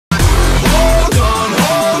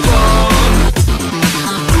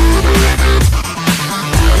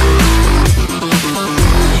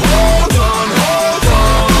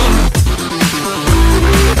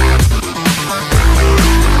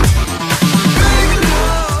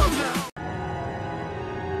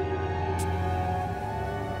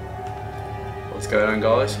going on,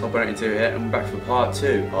 guys? Hop-On82 here, and we're back for part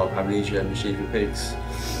 2 of Amnesia Machine for Pigs.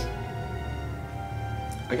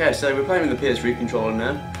 Okay, so we're playing with the PS3 controller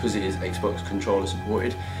now, because it is Xbox controller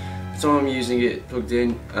supported. So I'm using it plugged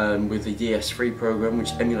in with the DS3 program,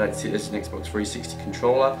 which emulates it as an Xbox 360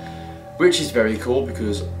 controller, which is very cool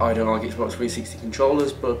because I don't like Xbox 360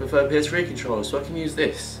 controllers, but I prefer PS3 controllers, so I can use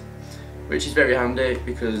this, which is very handy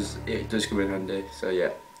because it does come in handy. So yeah,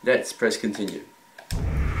 let's press continue.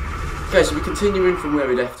 Okay, so we're continuing from where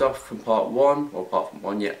we left off from part 1, or part from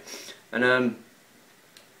 1, yeah. And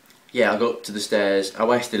yeah, I got up to the stairs. I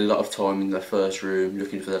wasted a lot of time in the first room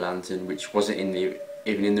looking for the lantern, which wasn't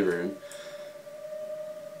even in the room.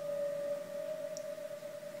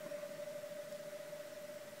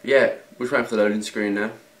 Yeah, we're waiting for the loading screen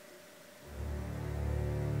now.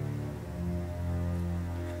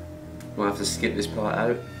 Might have to skip this part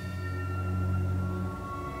out.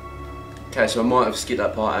 Okay, so I might have skipped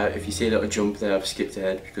that part out. If you see a little jump there, I've skipped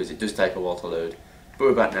ahead because it does take a while to load. But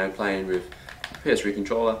we're back now playing with PS3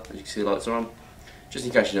 controller. As you can see, the lights are on, just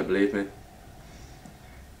in case you don't believe me.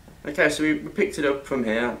 Okay, so we picked it up from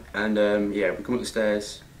here, and yeah, we come up the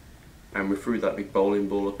stairs, and we threw that big bowling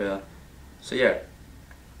ball up here. So yeah,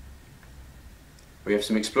 we have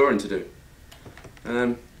some exploring to do.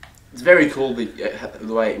 It's very cool the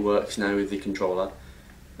way it works now with the controller.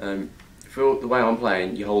 For the way I'm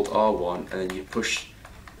playing, you hold R1 and then you push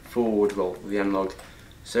forward, well, with the analog.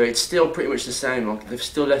 So it's still pretty much the same. Like they've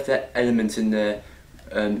still left that element in there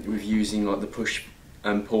with using like the push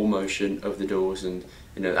and pull motion of the doors, and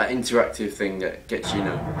you know that interactive thing that gets you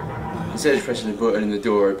know, instead of pressing the button and the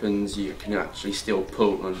door opens, you can actually still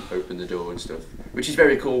pull and open the door and stuff, which is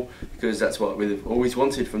very cool because that's what we've always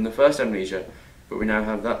wanted from the first Amnesia, but we now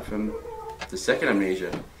have that from the second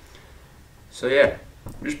Amnesia. So yeah.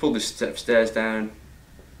 We just pull this set of stairs down,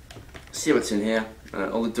 see what's in here.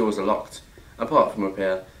 All the doors are locked, apart from up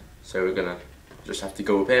here, so we're gonna just have to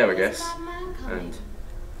go up here, I guess, and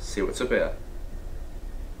see what's up here.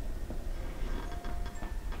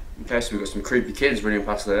 Okay, so we've got some creepy kids running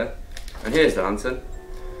past there, and here's the lantern.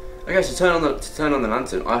 Okay, so to turn on the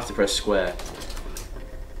lantern, I have to press square,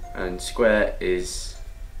 and square is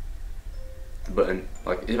the button.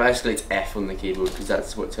 Like basically, it's F on the keyboard because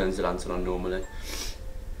that's what turns the lantern on normally.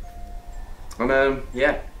 And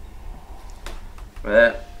yeah,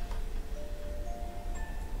 okay,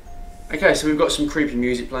 so we've got some creepy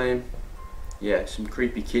music playing. Yeah, some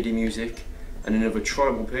creepy kiddie music, and another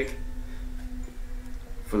tribal pig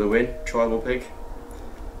for the win. Tribal pig,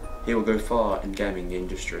 he will go far in gaming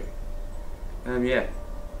industry. Yeah.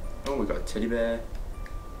 Oh, we've got a teddy bear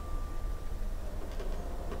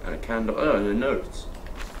and a candle. Oh, and a note.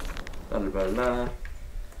 Blah blah blah blah.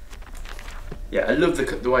 Yeah, I love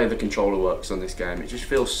the way the controller works on this game. It just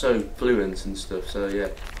feels so fluent and stuff, so yeah.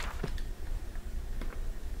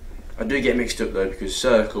 I do get mixed up though because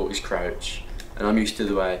circle is crouch, and I'm used to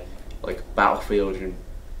the way, like Battlefield and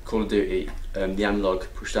Call of Duty, the analog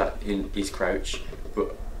push that in is crouch,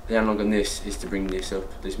 but the analog on this is to bring this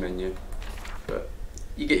up, this menu. But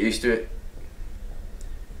you get used to it.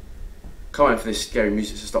 Can't wait for this scary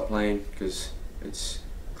music to stop playing because it's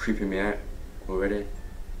creeping me out already.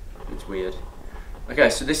 It's weird.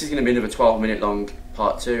 Okay, so this is going to be another 12-minute long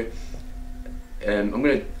part 2. I'm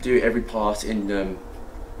going to do every part in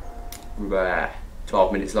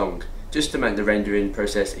 12 minutes long, just to make the rendering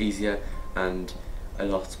process easier and a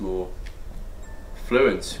lot more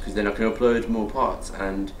fluent, because then I can upload more parts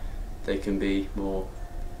and they can be more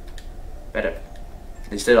better.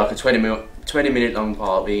 Instead of like a 20-minute long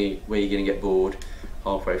part where you're going to get bored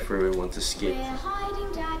halfway through and want to skip. We're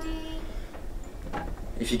hiding, Daddy.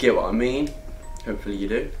 If you get what I mean. Hopefully you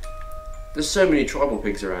do. There's so many tribal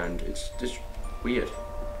pigs around, it's just weird.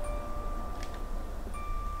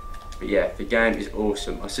 But yeah, the game is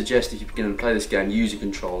awesome. I suggest if you're going to play this game, use a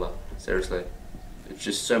controller. Seriously. It's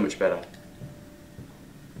just so much better.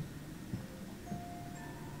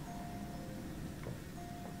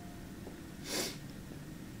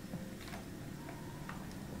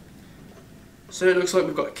 So it looks like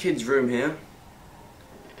we've got a kids' room here.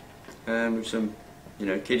 With some, you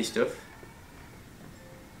know, kiddie stuff.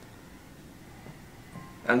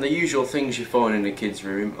 And the usual things you find in a kid's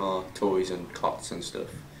room are toys and cots and stuff.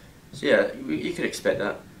 So yeah, you could expect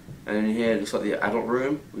that. And in here it looks like the adult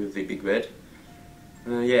room with the big bed.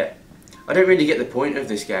 Yeah, I don't really get the point of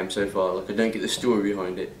this game so far. Like I don't get the story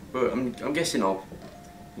behind it, but I'm guessing I'll,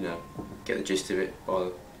 you know, get the gist of it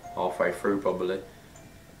by halfway through probably.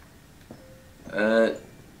 I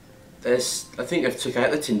think they've took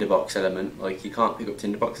out the tinderbox element. Like you can't pick up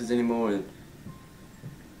tinderboxes anymore, and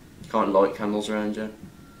you can't light candles around you.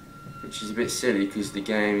 which is a bit silly because the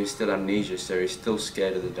game is still Amnesia, so he's still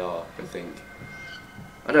scared of the dark, I think.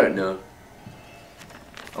 I don't know.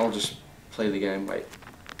 I'll just play the game. Wait.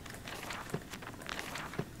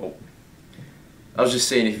 Oh. I was just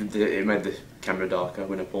seeing if it made the camera darker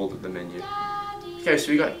when I pulled up the menu. Okay,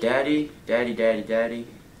 so we got Daddy, Daddy, Daddy, Daddy,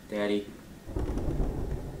 Daddy.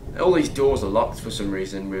 All these doors are locked for some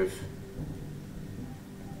reason with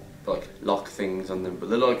like lock things on them, but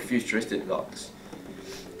they're like futuristic locks.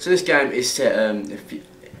 So this game is set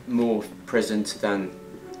more present than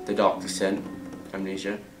the Dark Descent,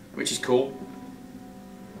 Amnesia, which is cool.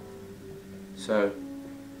 So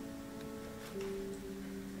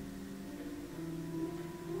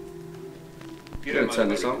You don't turn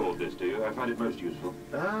this on. This, do you? I find it most useful.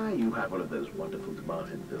 Ah, you have one of those wonderful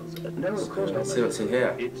Martin pills. No, of course not. Let's see what's in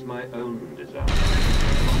here. It's my own design.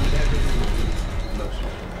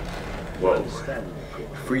 Whoa.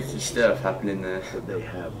 Freaky stuff happening there. But they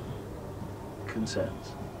have concerns.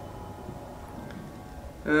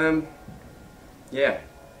 Yeah.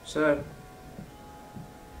 So,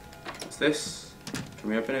 what's this? Can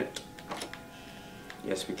we open it?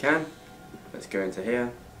 Yes, we can. Let's go into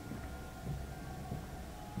here.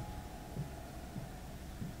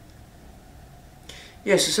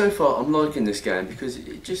 Yeah, so far I'm liking this game because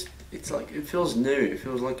it feels new. It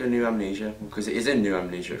feels like a new Amnesia, because it is a new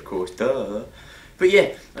Amnesia, of course, duh. But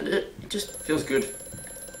yeah, it just feels good.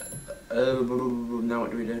 Now what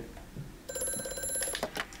do we do?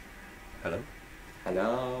 Hello?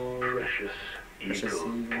 Hello? Precious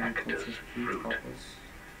eagle, cactus, fruit,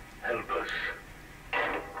 help us.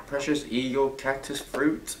 Precious eagle, cactus,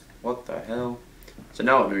 fruit? What the hell? So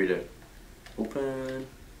now what do we do? Open.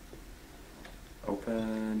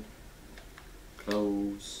 Open,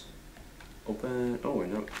 close, open, oh wait,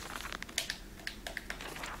 no,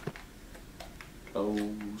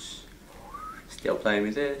 close, still playing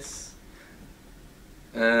with this.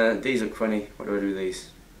 These look funny. What do I do with these?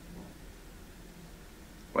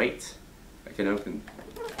 Wait, I can open.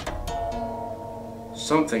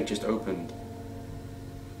 Something just opened.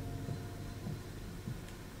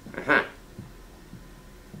 Aha.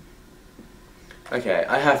 Okay,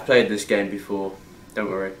 I have played this game before, don't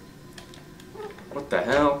worry. What the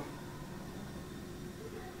hell?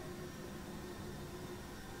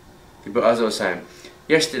 But as I was saying,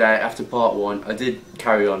 yesterday after part 1 I did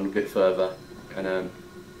carry on a bit further and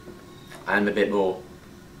a bit more,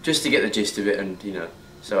 just to get the gist of it, and you know,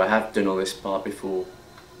 so I have done all this part before.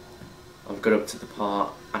 I've got up to the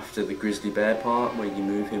part after the grizzly bear part where you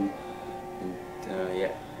move him, and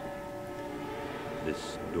yeah.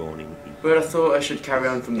 This dawning. But I thought I should carry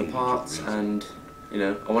on from the parts, and you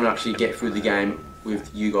know, I want to actually get through the game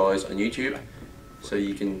with you guys on YouTube, so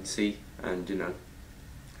you can see, and you know,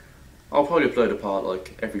 I'll probably upload a part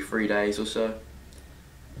like every 3 days or so.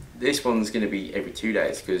 This one's going to be every 2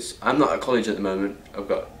 days because I'm not at college at the moment. I've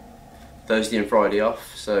got Thursday and Friday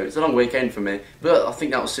off, so it's a long weekend for me. But I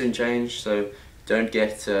think that will soon change, so don't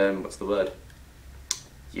get what's the word?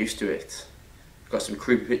 Used to it. Got some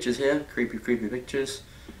creepy pictures here, creepy pictures.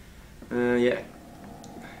 Yeah.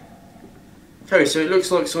 Okay, so it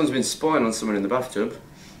looks like someone's been spying on someone in the bathtub,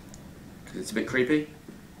 because it's a bit creepy.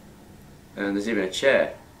 And there's even a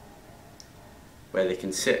chair where they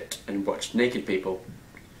can sit and watch naked people.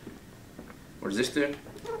 What does this do?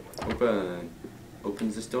 Open.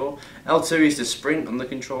 Opens this door. L2 is the sprint on the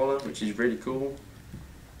controller, which is really cool.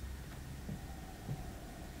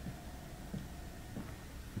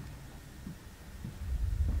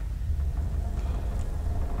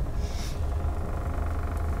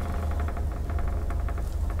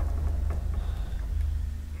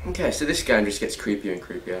 Okay, so this game just gets creepier and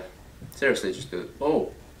creepier. Seriously, just do it.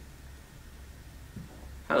 Oh!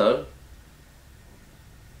 Hello.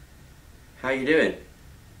 How you doing?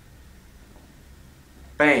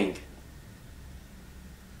 Bang!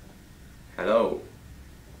 Hello.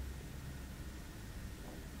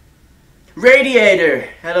 Radiator!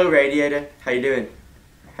 Hello, Radiator. How you doing?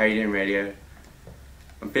 How you doing, Radiator?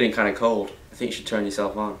 I'm feeling kind of cold. I think you should turn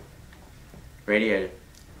yourself on. Radiator.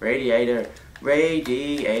 Radiator.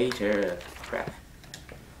 Radiator. Crap.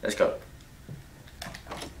 Let's go.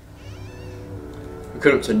 We're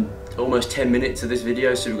coming up to almost 10 minutes of this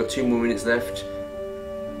video, so we've got 2 more minutes left.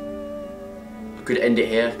 I could end it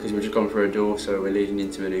here because we're just going through a door, so we're leading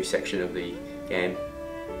into a new section of the game.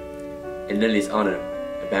 In Lily's honour,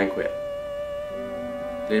 a banquet.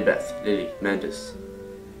 Lily Mandus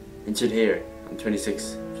entered here on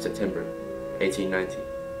 26th September 1890.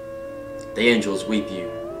 The angels weep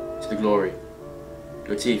you to the glory.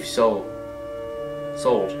 Your teeth sold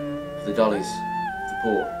for the dollies of the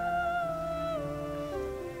poor.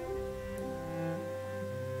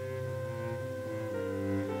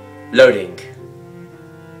 Loading.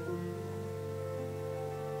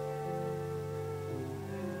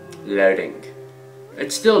 Loading.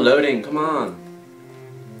 It's still loading, come on.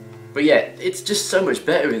 But yeah, it's just so much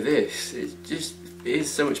better with this. It is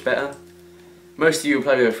so much better. Most of you will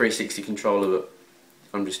play with a 360 controller, but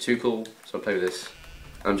I'm just too cool, so I'll play with this.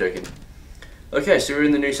 I'm joking. Okay, so we're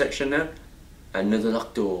in the new section now. Another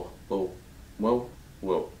locked door. Whoa, whoa,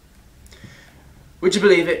 whoa. Would you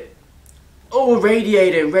believe it? Oh,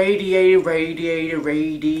 radiator, radiator, radiator,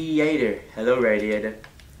 radiator. Hello, radiator.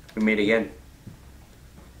 We meet again.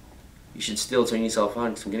 You should still turn yourself on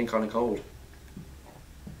because I'm getting kind of cold.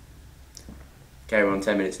 Okay, we're on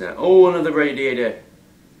 10 minutes now. Oh, another radiator.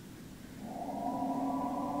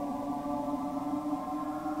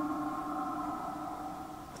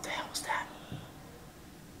 What the hell was that?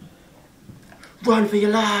 Run for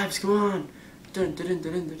your lives, come on. Dun, dun, dun,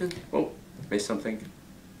 dun, dun, dun. Oh, missed something.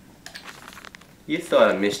 You thought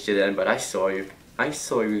I missed you then, but I saw you. I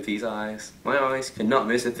saw you with these eyes. My eyes cannot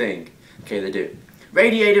miss a thing. Okay, they do.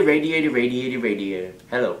 Radiator, radiator, radiator, radiator.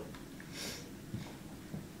 Hello.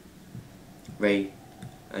 Ray.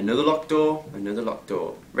 Another locked door, another locked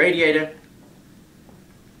door. Radiator.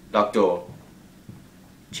 Locked door.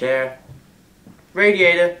 Chair.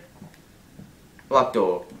 Radiator. Locked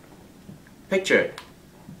door. Picture.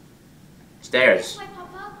 Stairs. Hi,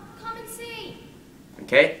 Papa. Come and see.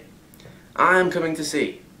 Okay? I'm coming to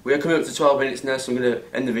see. We are coming up to 12 minutes now, so I'm going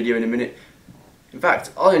to end the video in a minute. In fact,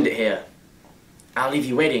 I'll end it here. I'll leave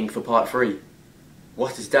you waiting for part 3.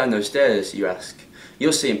 What is down those stairs, you ask?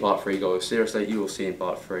 You'll see in part 3, guys. Seriously, you will see in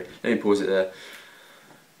part 3. Let me pause it there.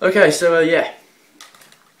 Okay, so yeah.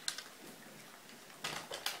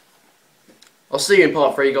 I'll see you in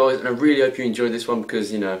part 3, guys, and I really hope you enjoyed this one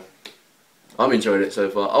because, you know, I'm enjoying it so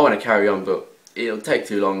far. I want to carry on, but it'll take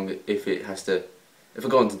too long if I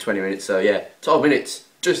go on to 20 minutes, so yeah, 12 minutes,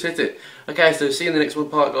 just hit it. Okay, so see you in the next one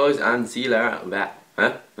part, guys, and see you later.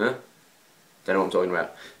 Huh? Don't know what I'm talking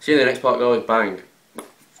about. See you in the next part, guys. Bang.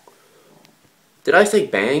 Did I say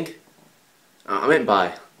bang? I meant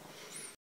bye.